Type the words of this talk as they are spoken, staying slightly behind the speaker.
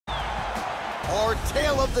Our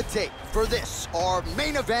tale of the tape for this, our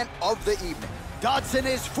main event of the evening. Dodson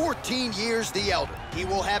is 14 years the elder. He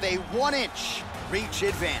will have a 1-inch reach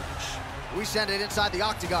advantage. We send it inside the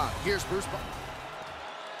octagon. Here's Bruce.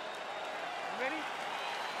 Ready?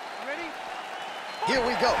 Ready? Here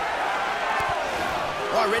we go.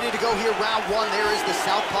 All right, ready to go here, round one. There is the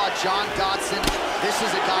southpaw, John Dodson. This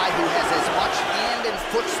is a guy who has as much hand and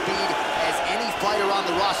foot speed as any fighter on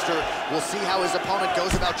the roster. We'll see how his opponent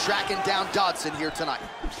goes about tracking down Dodson here tonight.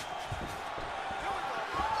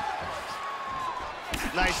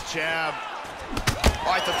 Nice jab.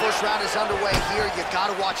 All right, the first round is underway here. You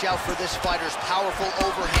gotta watch out for this fighter's powerful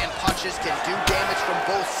overhand punches. Can do damage from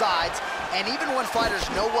both sides. And even when fighters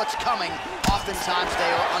know what's coming, oftentimes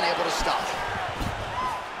they are unable to stop.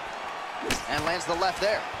 And lands the left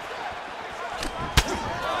there.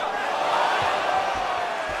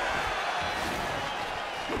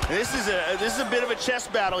 This is a bit of a chess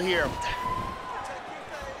battle here.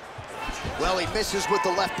 Well, he misses with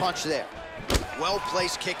the left punch there.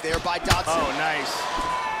 Well-placed kick there by Dodson. Oh, nice.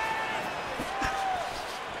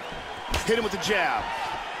 Hit him with the jab.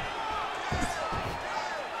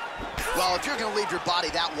 Well, if you're going to leave your body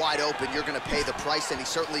that wide open, you're going to pay the price, and he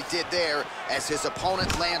certainly did there as his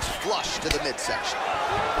opponent lands flush to the midsection.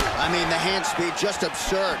 I mean, the hand speed, just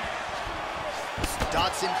absurd.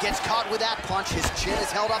 Dodson gets caught with that punch. His chin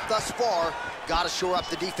is held up thus far. Got to shore up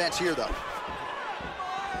the defense here, though.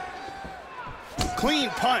 Clean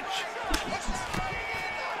punch.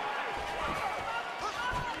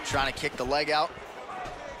 Trying to kick the leg out.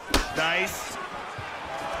 Nice.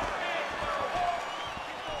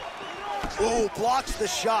 Ooh, blocks the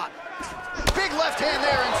shot. Big left hand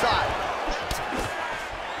there inside.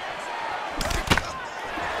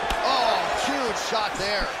 Oh, huge shot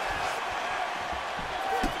there.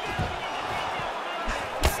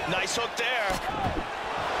 Nice hook there.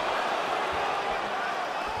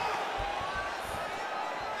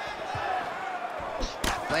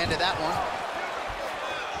 Landed that one.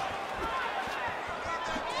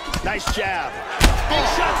 Nice jab. Big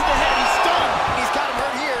shot to the head. He's stunned. He's got him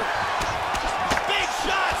hurt here. Big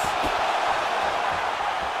shots.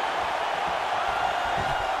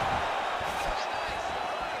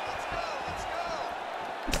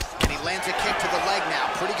 And he lands a kick to the leg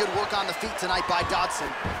now. Pretty good work on the feet tonight by Dodson.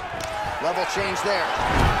 Level change there.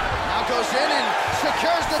 Now goes in and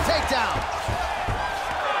secures the takedown.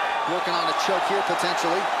 Working on a choke here,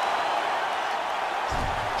 potentially.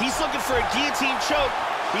 He's looking for a guillotine choke.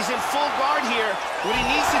 He's in full guard here. What he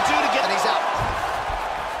needs to do to get... And he's out.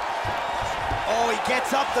 Oh, he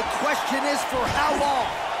gets up. The question is for how long?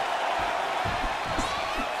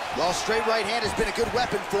 Well, straight right hand has been a good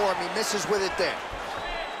weapon for him. He misses with it there.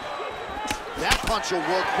 That punch will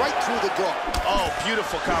work right through the guard. Oh,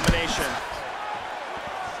 beautiful combination.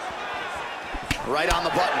 Right on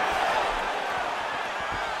the button.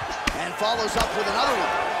 And follows up with another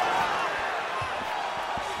one.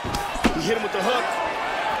 He hit him with the hook.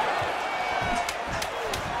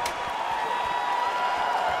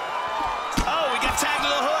 Oh, we got tagged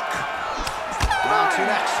with a hook. Round two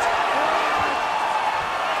next.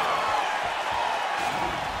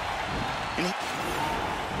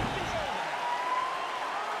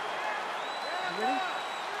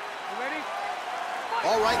 Ready?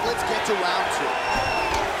 All right, let's get to round two.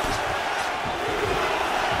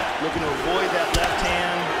 Looking to avoid that left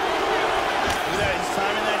hand. Look at that, he's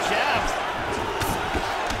timing that jab.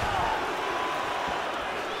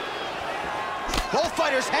 Both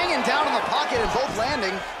fighters hanging down in the pocket and both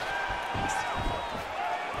landing.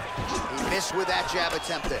 He missed with that jab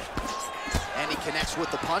attempt there. And he connects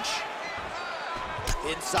with the punch.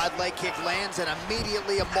 Inside leg kick lands and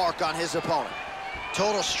immediately a mark on his opponent.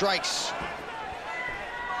 Total strikes.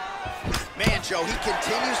 Man, Joe, he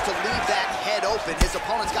continues to leave that head open. His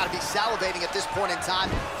opponent's got to be salivating at this point in time.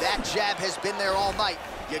 That jab has been there all night.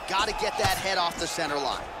 You got to get that head off the center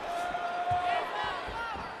line.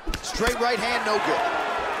 Straight right hand, no good.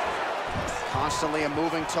 Constantly a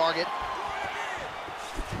moving target.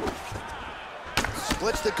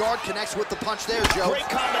 Splits the guard, connects with the punch there, Joe. Great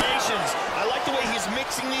combinations. I like the way he's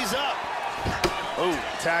mixing these up. Oh,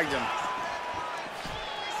 tagged him.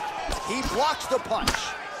 He blocks the punch.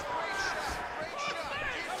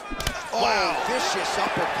 Oh, wow. Vicious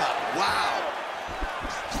uppercut. Wow.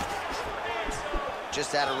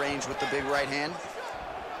 Just out of range with the big right hand.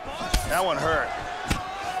 That one hurt.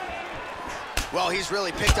 Well, he's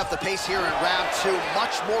really picked up the pace here in round two.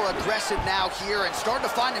 Much more aggressive now here and starting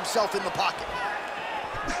to find himself in the pocket.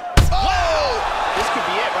 Oh! This could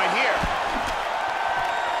be it right here.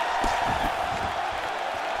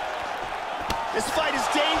 This fight is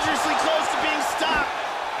dangerously close to being stopped.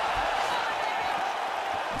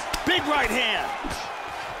 Big right hand.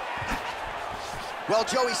 Well,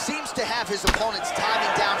 Joey seems to have his opponent's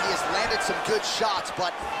timing down. He has landed some good shots,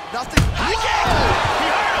 but nothing. High kick! He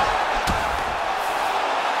hurt him.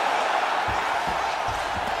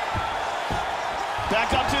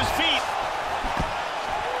 Back up to his feet.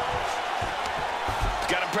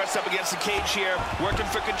 Got him pressed up against the cage here, working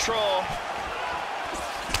for control.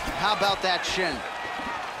 How about that shin?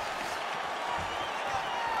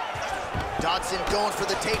 Dodson going for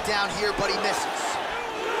the takedown here, but he misses.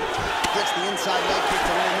 Gets the inside leg kick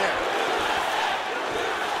to land there.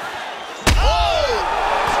 Oh!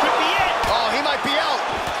 This could be it. Oh, he might be out.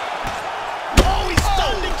 Oh, he's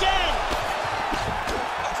stunned again.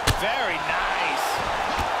 Very nice.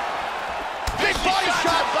 Big body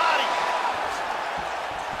shot. Body.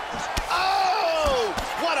 Oh,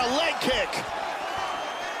 what a leg kick.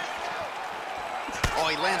 Oh,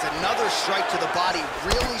 he lands another strike to the body,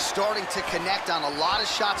 really starting to connect on a lot of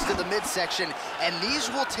shots to the midsection, and these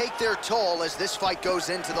will take their toll as this fight goes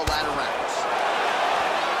into the latter rounds.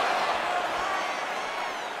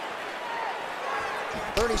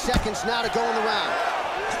 30 seconds now to go in the round.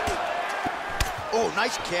 Oh,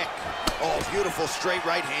 nice kick. Oh, beautiful straight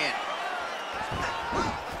right hand.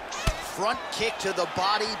 Front kick to the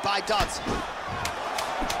body by Dodson.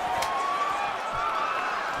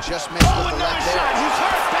 Just missed with the left there. Shot. He's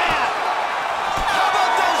hurt bad. How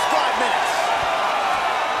about those 5 minutes?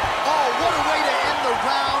 Oh, what a way to end the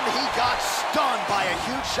round. He got stunned by a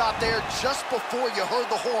huge shot there just before you heard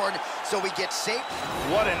the horn, so he gets safe.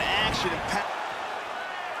 What an action.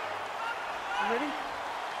 You ready?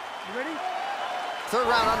 You ready? Third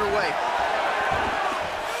round underway.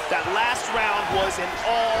 That last round was an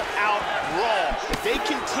all-out brawl. If they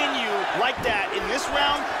continue like that in this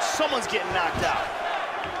round, someone's getting knocked out.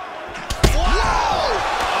 Whoa!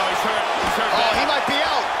 Oh, he's hurt. He's hurt. Oh, he might be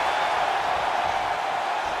out.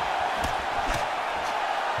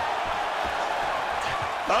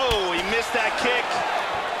 Oh, he missed that kick.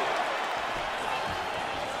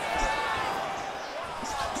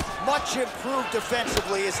 Much improved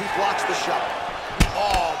defensively as he blocks the shot.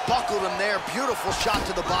 Oh, buckled him there. Beautiful shot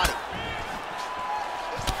to the body.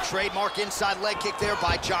 Trademark inside leg kick there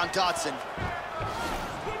by John Dodson.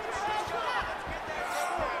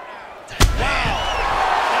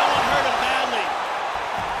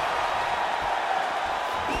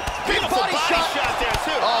 Body shot there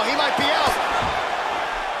too. Oh, he might be out.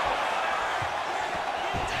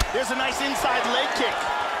 There's a nice inside leg kick.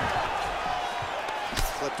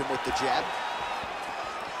 Flipped him with the jab.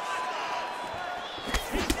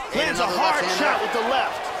 Lands a hard shot with the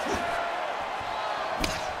left.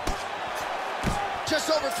 Just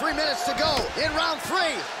over 3 minutes to go in round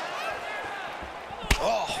 3.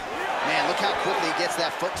 Oh, man, look how quickly he gets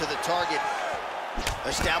that foot to the target.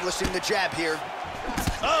 Establishing the jab here.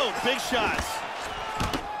 Oh, big shots.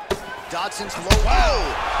 Dodson's low. Wow,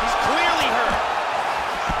 he's clearly hurt.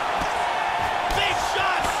 Big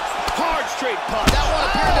shots. Hard straight punch. That one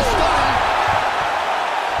appeared to stun him.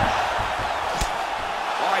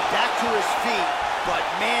 All right, back to his feet, but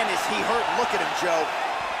man, is he hurt. Look at him, Joe.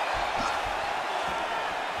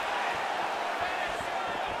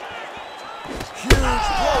 Huge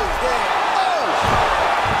blows there. Oh!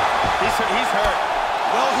 He's hurt.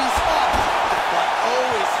 Well, he's up, but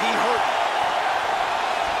oh, is he hurt.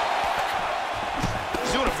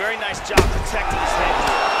 He's doing a very nice job protecting his head.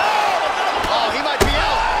 Oh, he might be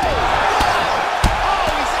out. Oh,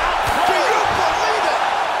 he's out. Do you believe it?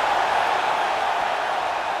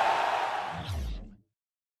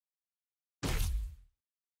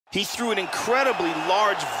 He threw an incredibly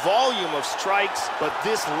large volume of strikes, but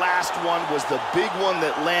this last one was the big one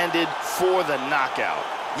that landed for the knockout.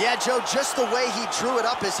 Yeah, Joe, just the way he drew it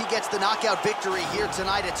up as he gets the knockout victory here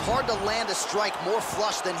tonight, it's hard to land a strike more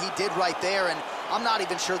flush than he did right there, and I'm not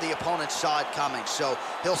even sure the opponent saw it coming. So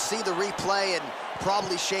he'll see the replay and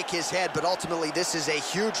probably shake his head, but ultimately this is a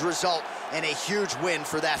huge result and a huge win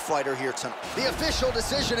for that fighter here tonight. The official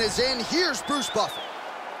decision is in. Here's Bruce Buffer.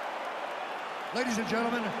 Ladies and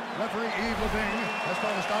gentlemen, referee Yves Levine has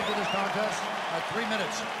called a stop to this contest at 3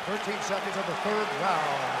 minutes, 13 seconds of the third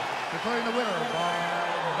round, declaring the winner by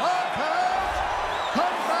knockout.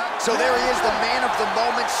 So there he is, the man of the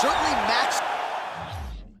moment, certainly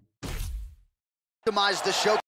maximized the show.